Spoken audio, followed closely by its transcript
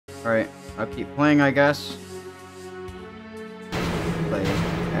Alright, I'll keep playing, I guess. Play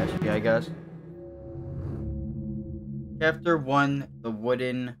Hashi, I guess. Chapter 1, The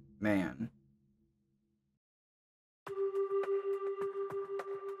Wooden Man.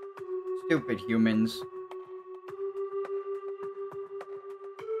 Stupid humans.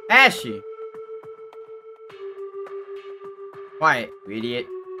 Hashi! Quiet, you idiot.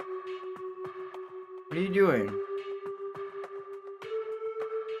 What are you doing?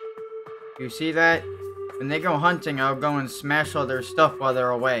 You see that? When they go hunting, I'll go and smash all their stuff while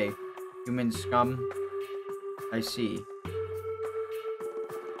they're away. Human scum. I see.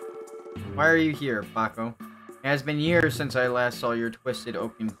 Why are you here, Paco? It has been years since I last saw your twisted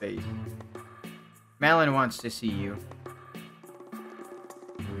oaken face. Malen wants to see you.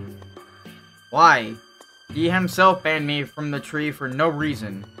 Why? He himself banned me from the tree for no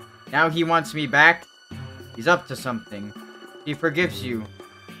reason. Now he wants me back? He's up to something. He forgives you.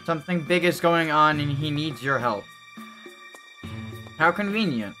 Something big is going on and he needs your help. How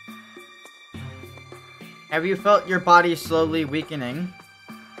convenient. Have you felt your body slowly weakening?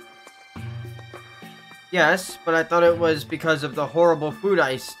 Yes, but I thought it was because of the horrible food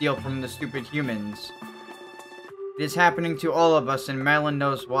I steal from the stupid humans. It is happening to all of us and Malen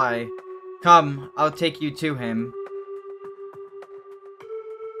knows why. Come, I'll take you to him.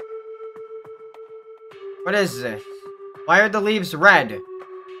 What is this? Why are the leaves red?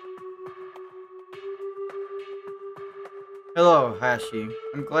 Hello, Hashi.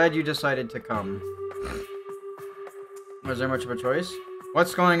 I'm glad you decided to come. Was there much of a choice?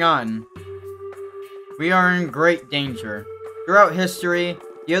 What's going on? We are in great danger. Throughout history,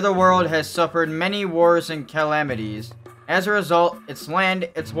 the other world has suffered many wars and calamities. As a result, its land,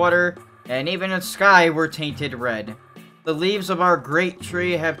 its water, and even its sky were tainted red. The leaves of our great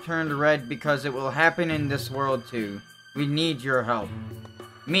tree have turned red because it will happen in this world too. We need your help.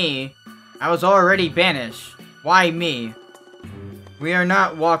 Me? I was already banished. Why me? We are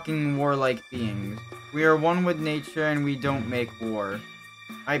not walking warlike beings. We are one with nature and we don't make war.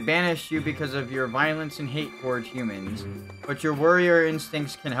 I banished you because of your violence and hate toward humans, but your warrior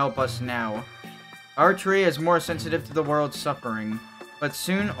instincts can help us now. Our tree is more sensitive to the world's suffering, but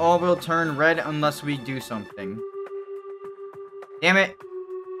soon all will turn red unless we do something. Damn it!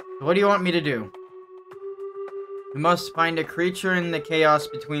 What do you want me to do? We must find a creature in the chaos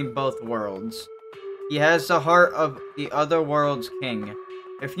between both worlds. He has the heart of the other world's king.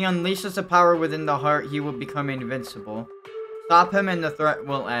 If he unleashes the power within the heart, he will become invincible. Stop him and the threat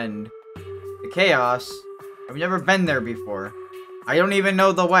will end. The chaos? I've never been there before. I don't even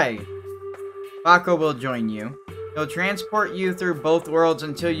know the way. Paco will join you. He'll transport you through both worlds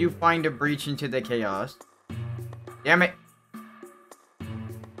until you find a breach into the chaos. Damn it.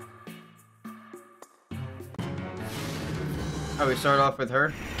 Oh, we start off with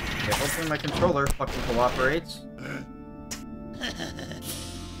her? Okay, hopefully my controller fucking cooperates.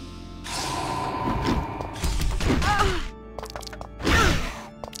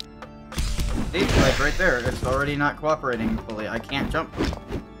 See, like right there, it's already not cooperating fully. I can't jump.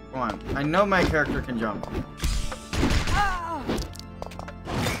 Come on, I know my character can jump.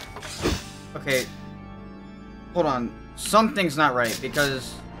 Okay, hold on. Something's not right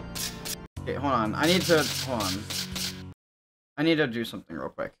because. Okay, hold on. I need to do something real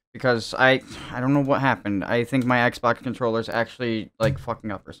quick because I don't know what happened. I think my Xbox controller's actually like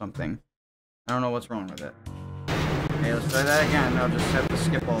fucking up or something. I don't know what's wrong with it. Okay, let's try that again. I'll just have to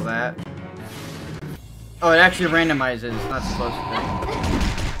skip all that. Oh, it actually randomizes. It's not supposed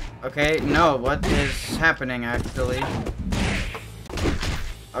to. Okay, no, what is happening actually?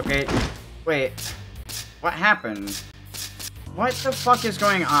 Okay, wait. What happened? What the fuck is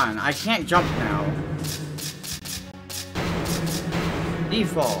going on? I can't jump now.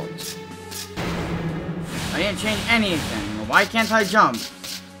 Default. I didn't change anything. Why can't I jump?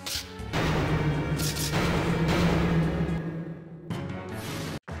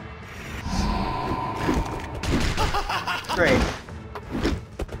 Great.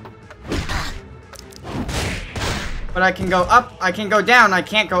 But I can go up, I can go down, I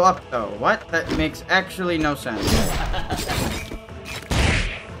can't go up though. What? That makes actually no sense.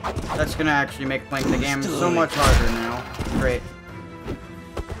 That's gonna actually make playing the game so much harder now. Great.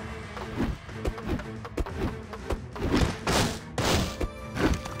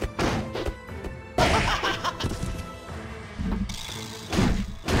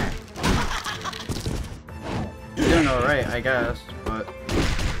 Doing alright, I guess, but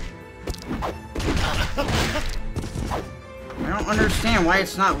I don't understand why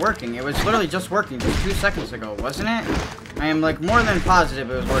it's not working. It was literally just working just 2 seconds ago, wasn't it? I am like more than positive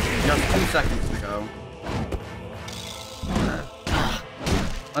it was working just 2 seconds ago.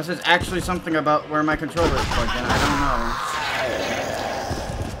 Unless it's actually something about where my controller is plugged in. I don't know.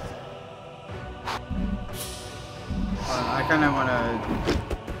 I kind of want to...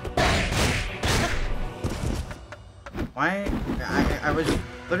 Why? I was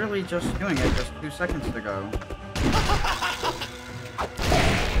literally just doing it just 2 seconds ago.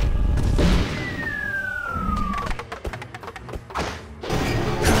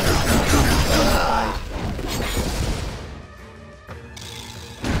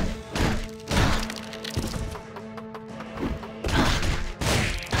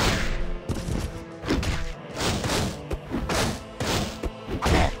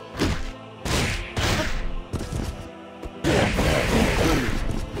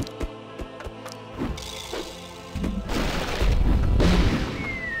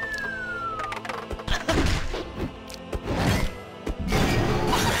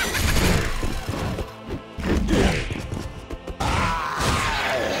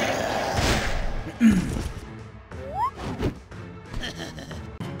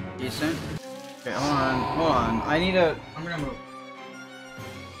 Decent. Okay, hold on. I'm gonna move.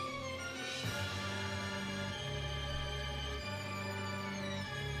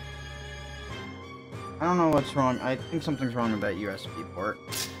 I don't know what's wrong. I think something's wrong with that USB port.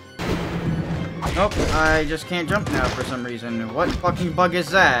 Nope, I just can't jump now for some reason. What fucking bug is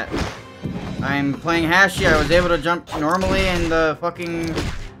that? I'm playing Hashi. I was able to jump normally in the fucking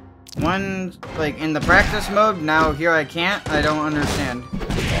one, like in the practice mode. Now here I can't. I don't understand.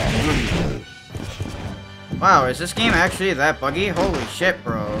 Wow, is this game actually that buggy? Holy shit,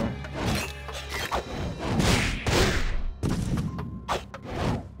 bro.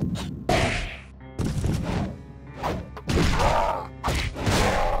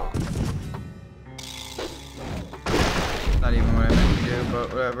 Not even what I meant to do,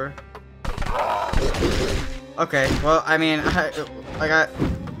 but whatever. Okay, well, I mean, I got...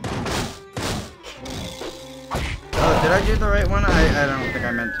 Oh, did I do the right one? I don't think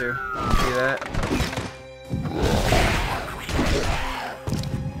I meant to. See that?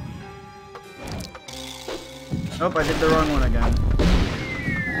 Nope, I did the wrong one again.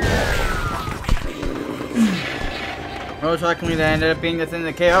 Most likely that ended up being the thing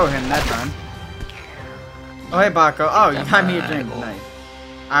that KO him that time. Oh, hey, Baco. Oh, you got me a drink. Nice.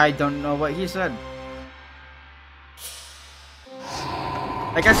 I don't know what he said.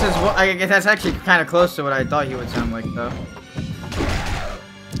 I guess that's actually kind of close to what I thought he would sound like, though.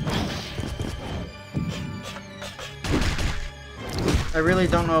 I really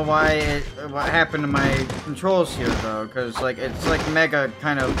don't know what happened to my controls here, though, because like it's like mega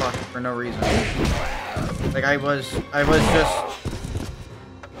kind of fucked for no reason. Like I was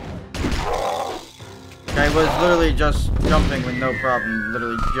literally just jumping with no problem,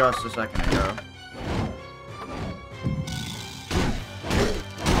 literally just a second ago.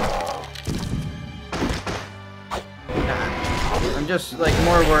 I'm just like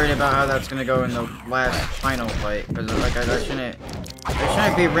more worried about how that's gonna go in the last final fight, because like I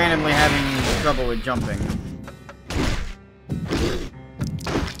shouldn't be randomly having trouble with jumping.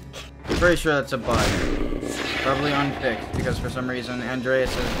 I'm pretty sure that's a bug. Probably unfixed, because for some reason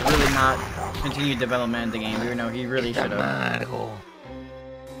Andreas has really not continued development in the game, even though he really should have.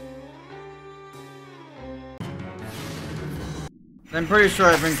 I'm pretty sure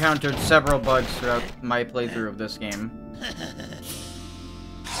I've encountered several bugs throughout my playthrough of this game.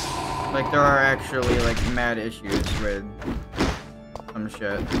 Like, there are actually, like, mad issues with some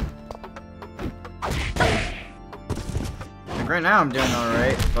shit. Like, right now I'm doing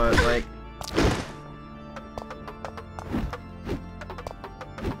alright, but, like...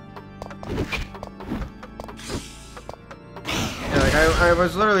 Yeah, like, I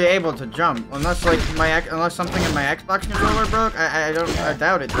was literally able to jump, unless, like, unless something in my Xbox controller broke. I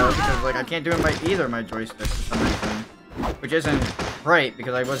doubt it, though, because, like, I can't do it by either of my joysticks for some reason. Which isn't right,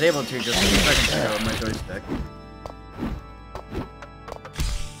 because I was able to just a few seconds ago with my joystick.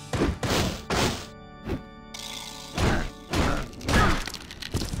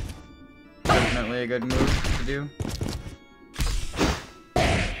 Definitely a good move to do.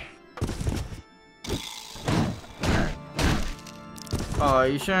 Oh,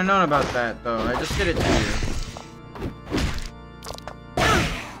 you should have known about that, though. I just did it to you.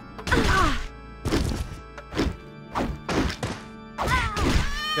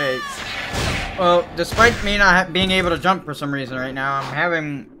 Okay. Well, despite me not being able to jump for some reason right now, I'm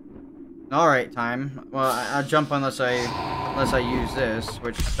having an alright time. Well, I'll jump unless I use this,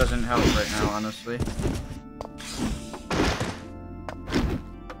 which doesn't help right now, honestly.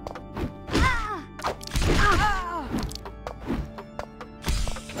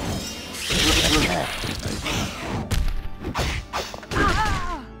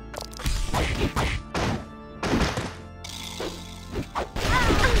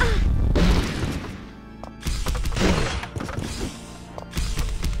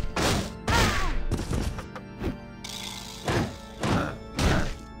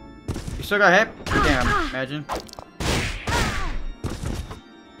 You still got hit? Damn, imagine.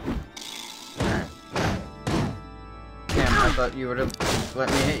 Damn, I thought you would have let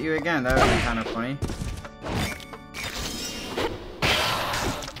me hit you again. That would be kind of funny.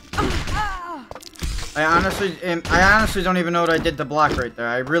 I honestly don't even know what I did to block right there.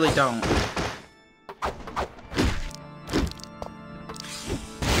 I really don't.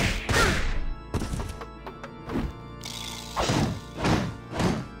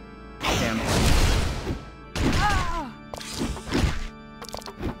 Damn.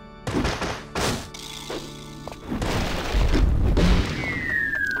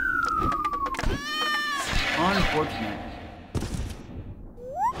 Unfortunate.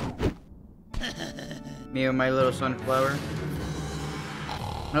 Me and my little sunflower.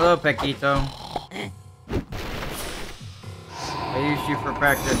 Hello, Paquito. I used you for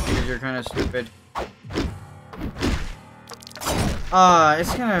practice because you're kind of stupid.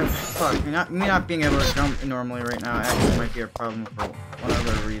 It's gonna fuck me not being able to jump normally right now actually might be a problem for one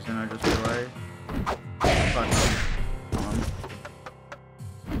other reason. I just realized. Fuck.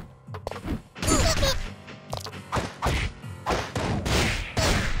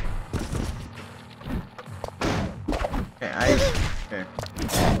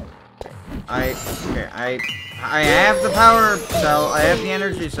 I have the power cell. I have the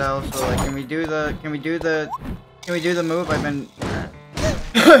energy cell. So like, can we do the move? I've been.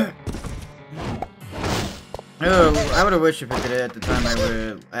 Oh, I would have wished if I did it at the time. I would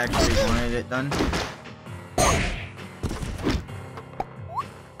have actually wanted it done.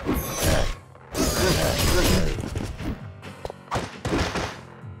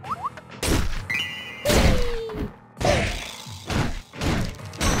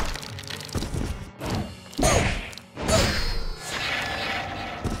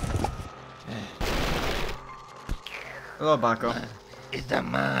 Hello, Baco. Es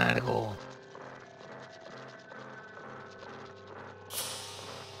amargo.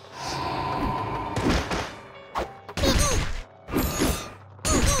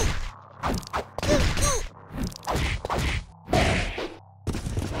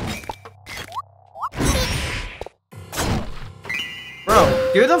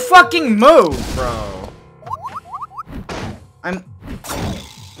 Bro, do the fucking move, bro.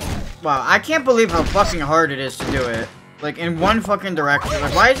 Wow, I can't believe how fucking hard it is to do it. Like, in one fucking direction.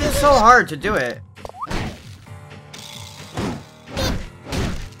 Like, why is it so hard to do it?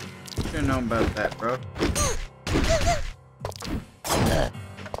 Should've known about that, bro.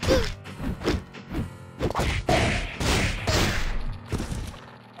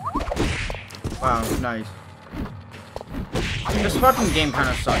 Wow, nice. This fucking game kind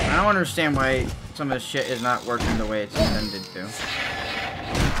of sucks. I don't understand why some of this shit is not working the way it's intended to.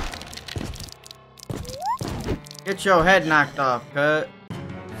 Get your head knocked off, cut.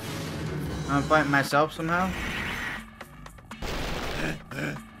 I'm fighting myself somehow.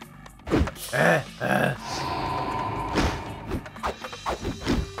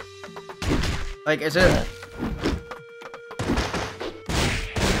 Like, is it?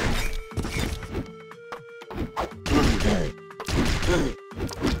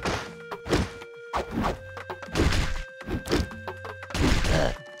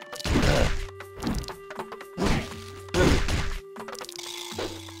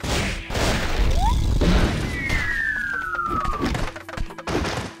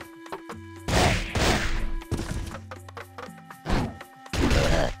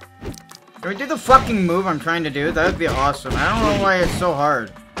 Can we do the fucking move I'm trying to do? That would be awesome. I don't know why it's so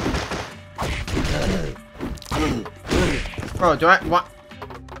hard. Bro, do I... What?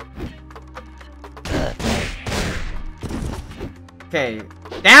 Okay.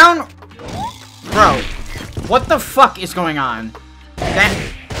 Down! Bro. What the fuck is going on?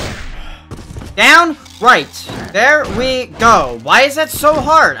 Down! Right. There we go. Why is that so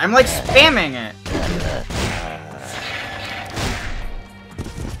hard? I'm like spamming it.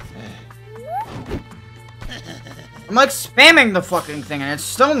 I'm like spamming the fucking thing and it's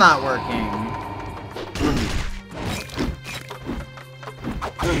still not working.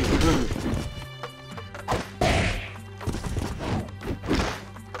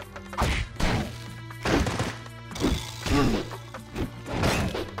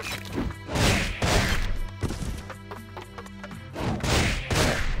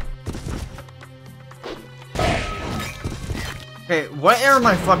 Okay, what are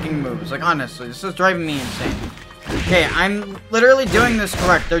my fucking moves? Like, honestly, this is driving me insane. Okay, I'm literally doing this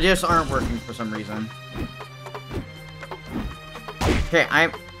correct. They just aren't working for some reason. Okay,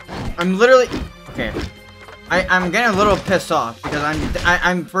 I'm literally... Okay. I'm getting a little pissed off because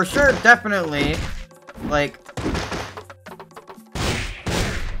I'm for sure definitely like...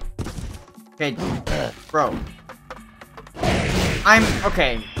 Okay, bro.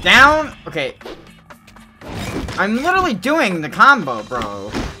 Okay, down, okay. I'm literally doing the combo,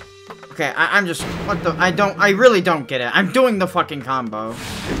 bro. Okay, I'm just, what the, I really don't get it. I'm doing the fucking combo.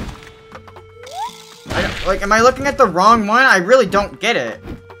 Like, am I looking at the wrong one? I really don't get it.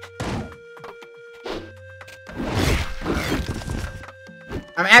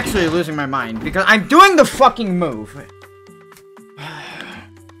 I'm actually losing my mind because I'm doing the fucking move.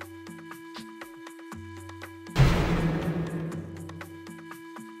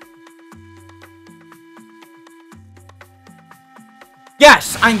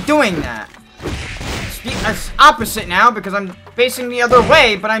 Yes, I'm doing that. It's opposite now because I'm facing the other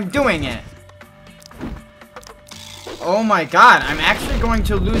way, but I'm doing it. Oh my god, I'm actually going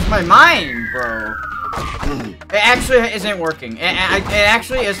to lose my mind, bro. It actually isn't working. It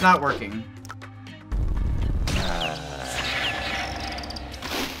actually is not working.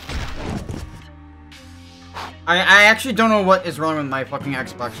 I actually don't know what is wrong with my fucking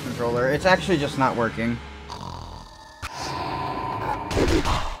Xbox controller. It's actually just not working.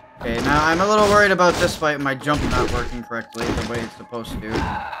 Okay, now I'm a little worried about this fight, my jump not working correctly the way it's supposed to.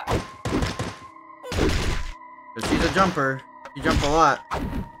 Because she's a jumper. She jumps a lot.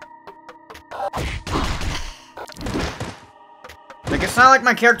 Like, it's not like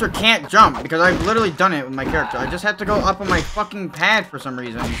my character can't jump, because I've literally done it with my character. I just have to go up on my fucking pad for some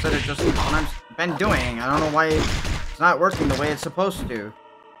reason, instead of just what I've been doing. I don't know why it's not working the way it's supposed to.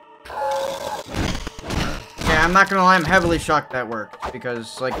 Yeah, I'm not gonna lie, I'm heavily shocked that worked,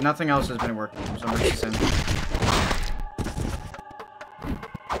 because, like, nothing else has been working for some reason.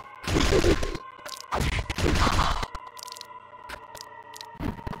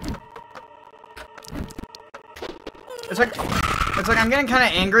 It's like I'm getting kind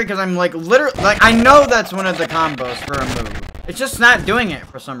of angry because I'm like literally like I know that's one of the combos for a move. It's just not doing it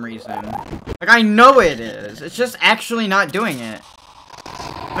for some reason. Like I know it is. It's just actually not doing it.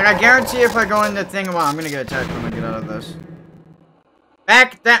 Like I guarantee if I go in the thing, well, I'm gonna get attacked when I get out of this.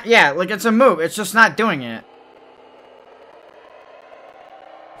 Back that yeah, like it's a move. It's just not doing it.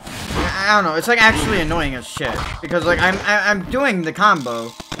 I don't know. It's like actually annoying as shit because like I'm doing the combo.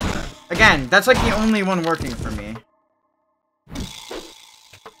 Again, that's like the only one working for me.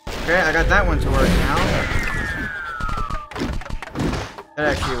 Okay, I got that one to work now.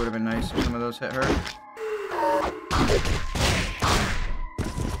 That actually would have been nice if some of those hit her.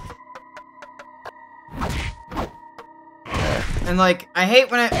 And like, I hate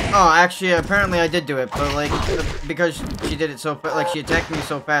when it. Oh, actually, apparently I did do it, but like, because she did it so fast, like she attacked me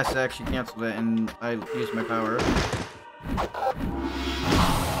so fast, I actually canceled it, and I used my power.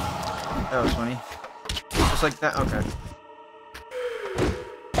 That was funny. Just like that. Okay.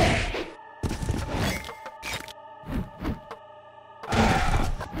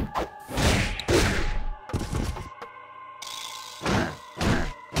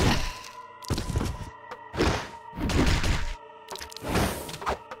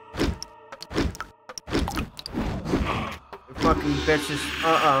 Fucking bitches.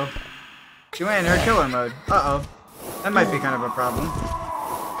 Uh-oh. She went in her killer mode. Uh-oh. That might be kind of a problem.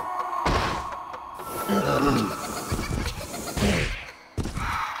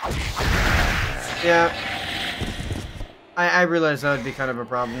 Yeah. I realized that would be kind of a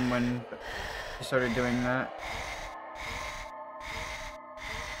problem when she started doing that.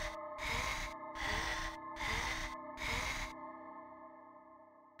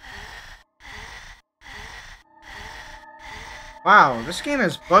 Wow, this game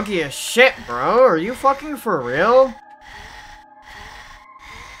is buggy as shit, bro. Are you fucking for real?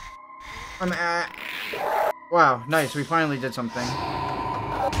 Wow, nice. We finally did something.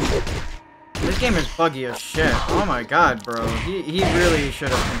 This game is buggy as shit. Oh my god, bro. He really should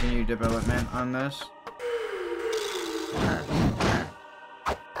have continued development on this.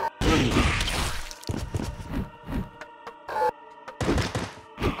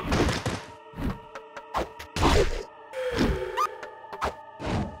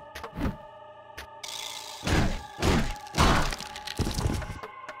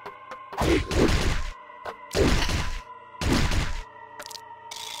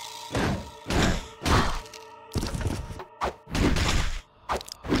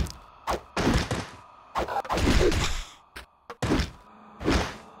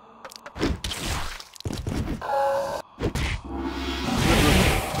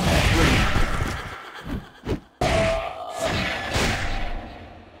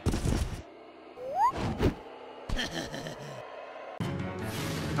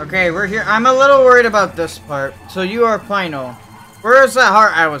 Okay, we're here. I'm a little worried about this part. So you are final. Where is that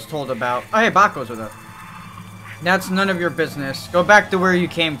heart I was told about? Oh, hey, Bako's with us. That's none of your business. Go back to where you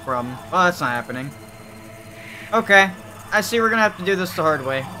came from. Well, that's not happening. Okay. I see we're gonna have to do this the hard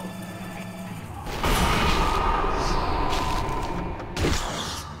way.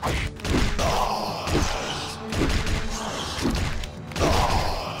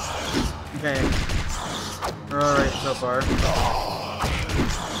 Okay. We're alright so far.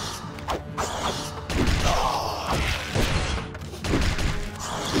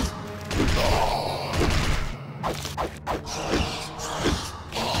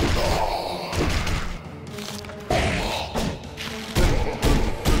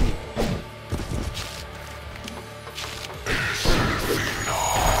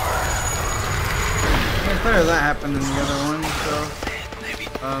 It's better that happened than the other one, so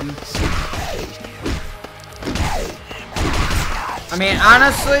I mean,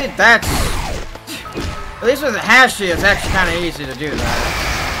 honestly, that's at least with Hashi, it's actually kind of easy to do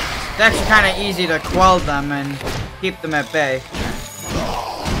that. It's actually kind of easy to quell them and keep them at bay.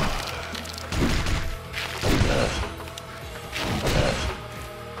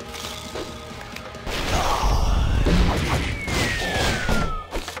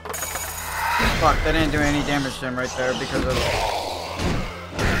 Fuck, that didn't do any damage to him right there because of...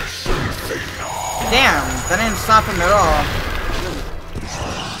 Damn, that didn't stop him at all.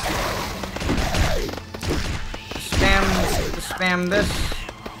 Spam this.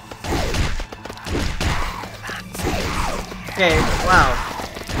 Okay, wow.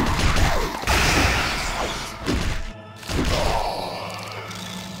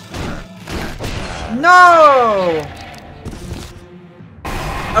 No!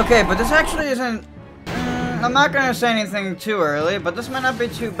 Okay, but this actually isn't... I'm not gonna say anything too early, but this might not be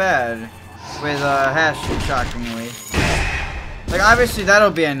too bad with Hashi, shockingly. Like, obviously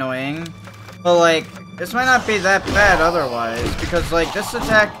that'll be annoying, but like, this might not be that bad otherwise, because like, this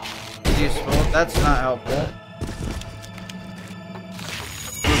attack is useful, that's not helpful.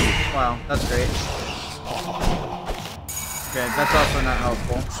 Wow, that's great. Okay, that's also not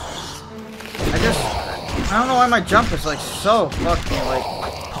helpful. I don't know why my jump is like so fucking like...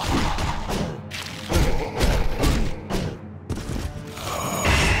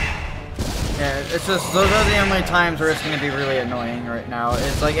 Yeah, it's just, those are the only times where it's gonna be really annoying right now.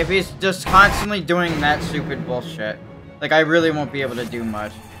 It's like, if he's just constantly doing that stupid bullshit, like, I really won't be able to do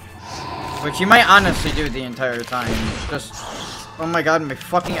much. Which he might honestly do the entire time. Just, oh my god, my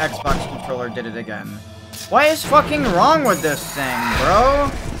fucking Xbox controller did it again. What is fucking wrong with this thing,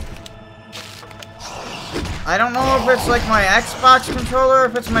 bro? I don't know if it's like my Xbox controller or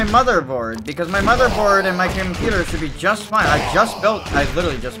if it's my motherboard, because my motherboard and my computer should be just fine. I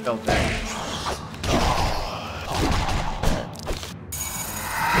literally just built it.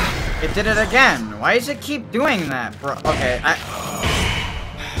 It did it again. Why does it keep doing that, bro? Okay,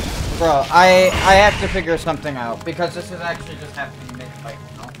 Bro, I have to figure something out, because this is actually just happening mid-fight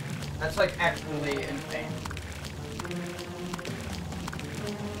now. That's like actually insane.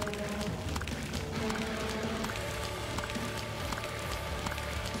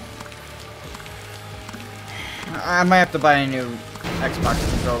 I might have to buy a new Xbox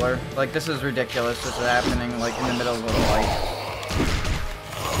controller. Like, this is ridiculous. This is happening, like, in the middle of a fight.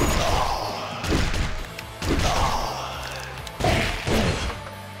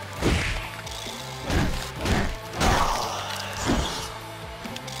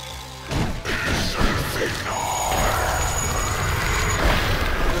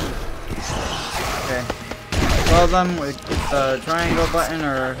 Okay. Well them with the triangle button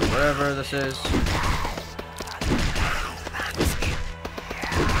or whatever this is.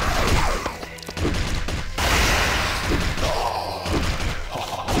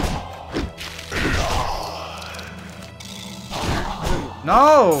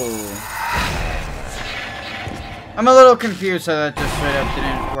 No! I'm a little confused how that just straight up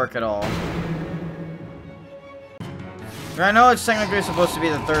didn't work at all. I know it's technically supposed to be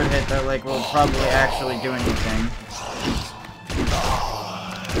the third hit that, like, will probably actually do anything.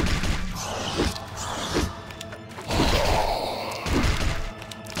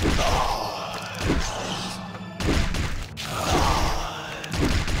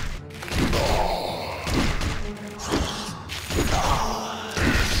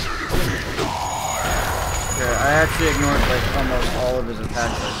 I actually ignored, like, almost all of his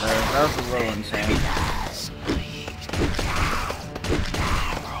attacks right there. That was a little insane.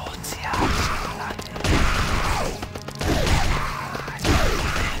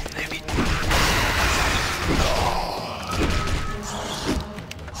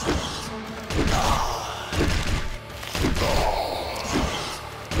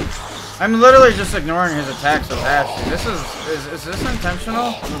 I'm literally just ignoring his attacks with Hashi. This is this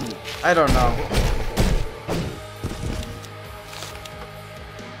intentional? I don't know.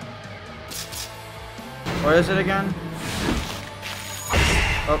 What is it again?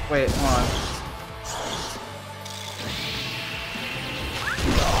 Oh, wait, hold on.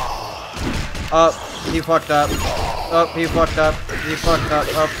 Oh, he fucked up. Oh, he fucked up. He fucked up.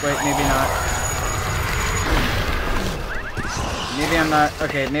 Oh, wait, maybe not. Maybe I'm not.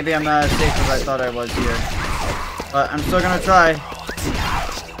 Okay, maybe I'm not as safe as I thought I was here. But I'm still gonna try.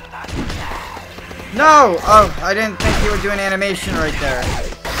 No! Oh, I didn't think he would do an animation right there.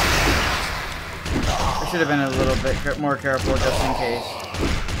 I should have been a little bit more careful just in case.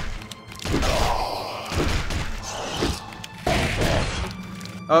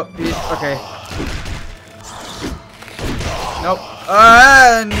 Oh, he's okay. Nope.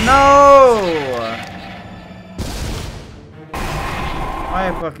 No! My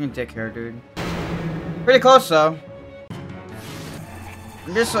fucking dick hair, dude. Pretty close, though.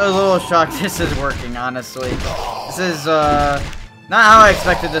 I'm just a little shocked this is working, honestly. This is, not how I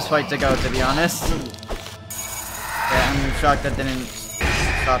expected this fight to go, to be honest. Yeah, I'm shocked that didn't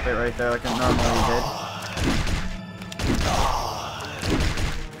stop it right there like it normally did.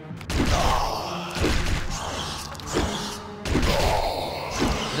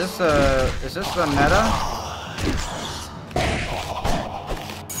 Is this the meta?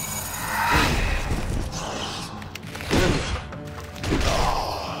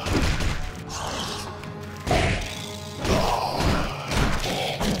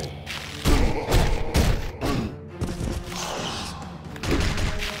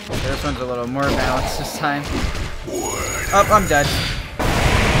 This one's a little more balanced this time. Oh, I'm dead.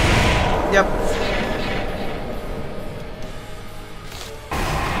 Yep.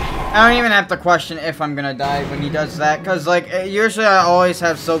 I don't even have to question if I'm gonna die when he does that, because, like, usually I always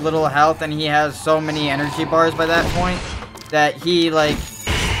have so little health, and he has so many energy bars by that point, that he, like,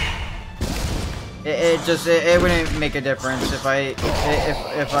 it wouldn't make a difference if I,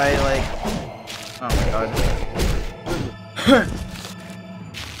 like, oh my god.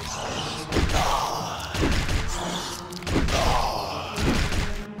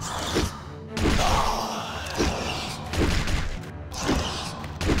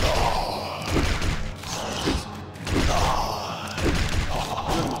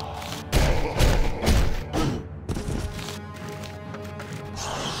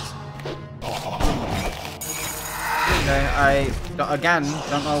 I, again,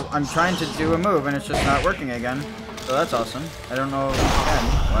 don't know, I'm trying to do a move and it's just not working again. So that's awesome. I don't know, again,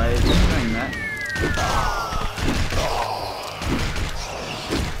 why it's doing that.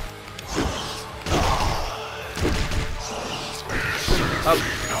 Oh.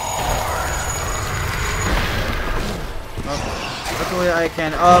 Oh. Luckily I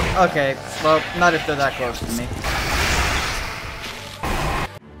can, oh, okay. Well, not if they're that close to me.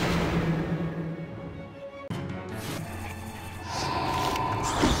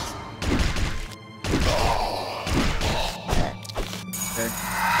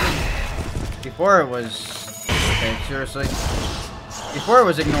 Before it was... Okay, seriously? Before it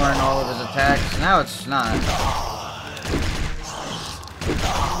was ignoring all of his attacks, now it's not.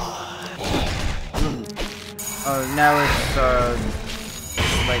 Oh, now it's,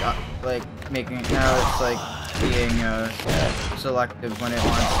 like, making... Now it's, like, being, selective when it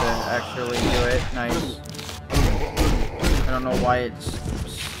wants to actually do it. Nice. I don't know why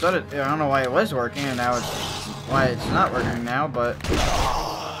it's... I don't know why it was working, and now it's... Why it's not working now, but...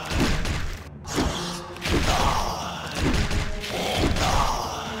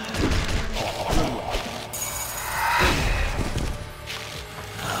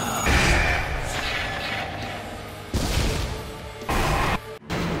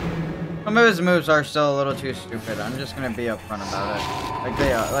 Some of his moves are still a little too stupid. I'm just gonna be upfront about it. Like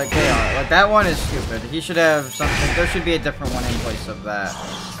they are. Like that one is stupid. He should have something. There should be a different one in place of that.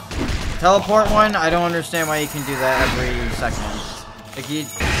 Teleport one, I don't understand why he can do that every second. Like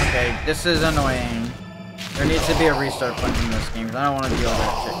okay, this is annoying. There needs to be a restart button in this game, because I don't want to deal with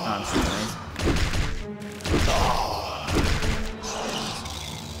that shit constantly.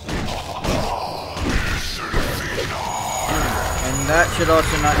 And that should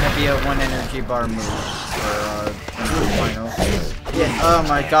also not be a 1 energy bar move for final. Yeah, oh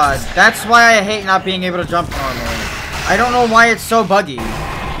my god. That's why I hate not being able to jump normally. I don't know why it's so buggy.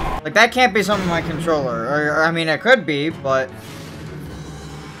 Like, that can't be something my controller. Or I mean, it could be, but...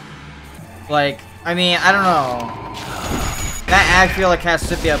 Like, I mean, I don't know. That I feel like has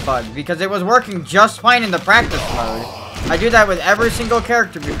to be a bug, because it was working just fine in the practice mode. I do that with every single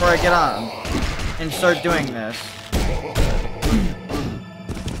character before I get on and start doing this.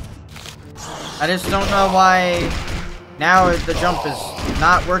 I just don't know why now the jump is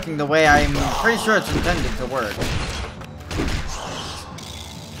not working the way I'm pretty sure it's intended to work.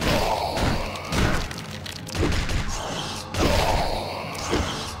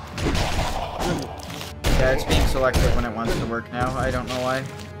 Yeah, it's being selective when it wants to work now. I don't know why.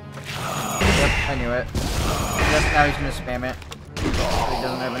 Yep, I knew it. Yep, now he's gonna spam it. So he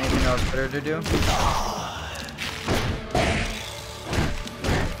doesn't have anything else better to do.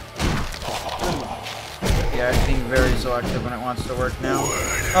 Yeah, it's being very selective when it wants to work now.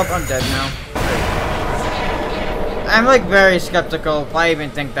 Oh, I'm dead now. I'm like very skeptical if I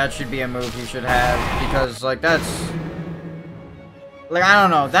even think that should be a move he should have. Because like that's... Like I don't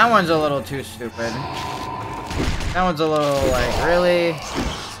know, that one's a little too stupid. That one's a little like, really?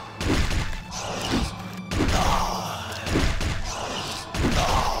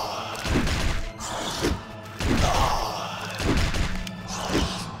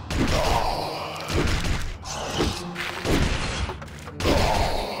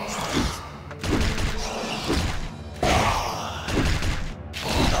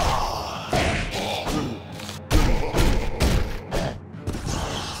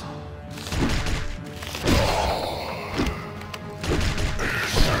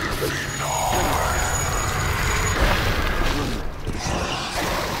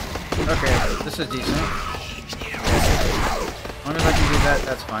 Okay, this is decent. As long as I can do that,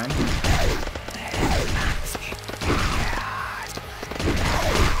 that's fine.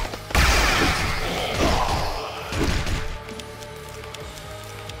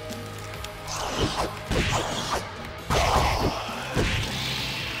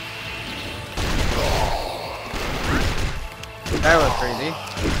 That was crazy.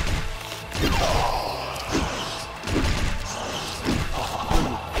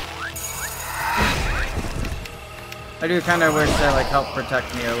 I do kind of wish that like helped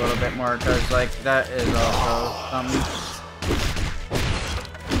protect me a little bit more, because like that is also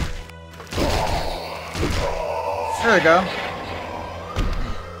There we go.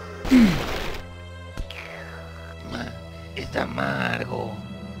 It's amargo.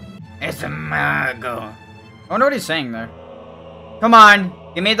 It's amargo. I wonder what he's saying there. Come on,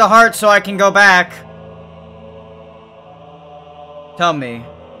 give me the heart so I can go back. Tell me,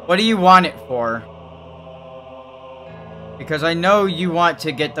 what do you want it for? Because I know you want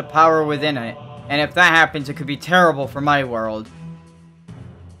to get the power within it. And if that happens, it could be terrible for my world.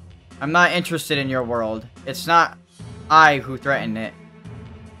 I'm not interested in your world. It's not I who threaten it.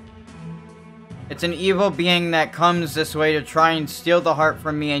 It's an evil being that comes this way to try and steal the heart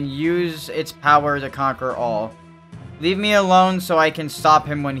from me and use its power to conquer all. Leave me alone so I can stop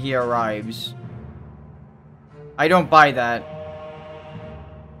him when he arrives. I don't buy that.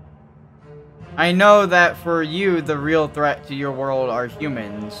 I know that for you, the real threat to your world are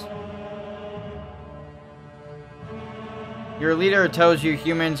humans. Your leader tells you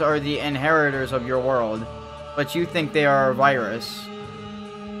humans are the inheritors of your world, but you think they are a virus.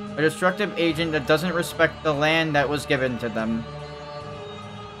 A destructive agent that doesn't respect the land that was given to them.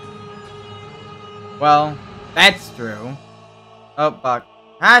 Well, that's true. Oh, fuck.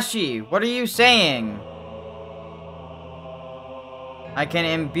 Hashi, what are you saying? I can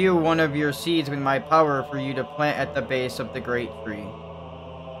imbue one of your seeds with my power for you to plant at the base of the great tree.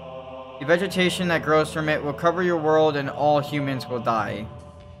 The vegetation that grows from it will cover your world and all humans will die.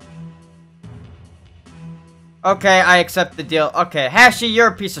 Okay, I accept the deal. Okay, Hashi, you're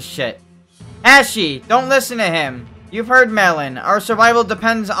a piece of shit. Hashi, don't listen to him. You've heard Malen. Our survival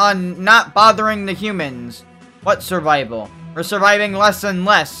depends on not bothering the humans. What survival? We're surviving less and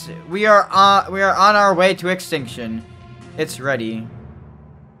less. We are on our way to extinction. It's ready.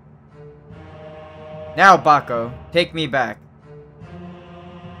 Now, Bako, take me back.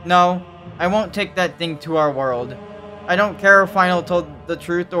 No, I won't take that thing to our world. I don't care if Final told the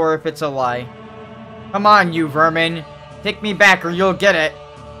truth or if it's a lie. Come on, you vermin. Take me back or you'll get it.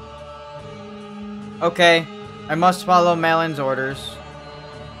 Okay, I must follow Malen's orders.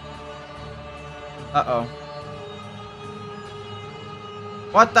 Uh-oh.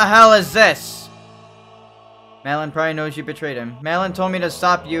 What the hell is this? Malen probably knows you betrayed him. Malen told me to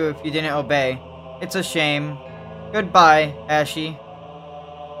stop you if you didn't obey. It's a shame. Goodbye, Hashi.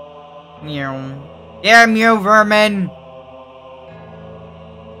 Meow. Damn you, vermin!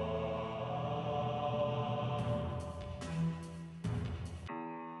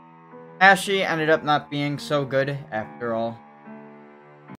 Hashi ended up not being so good after all.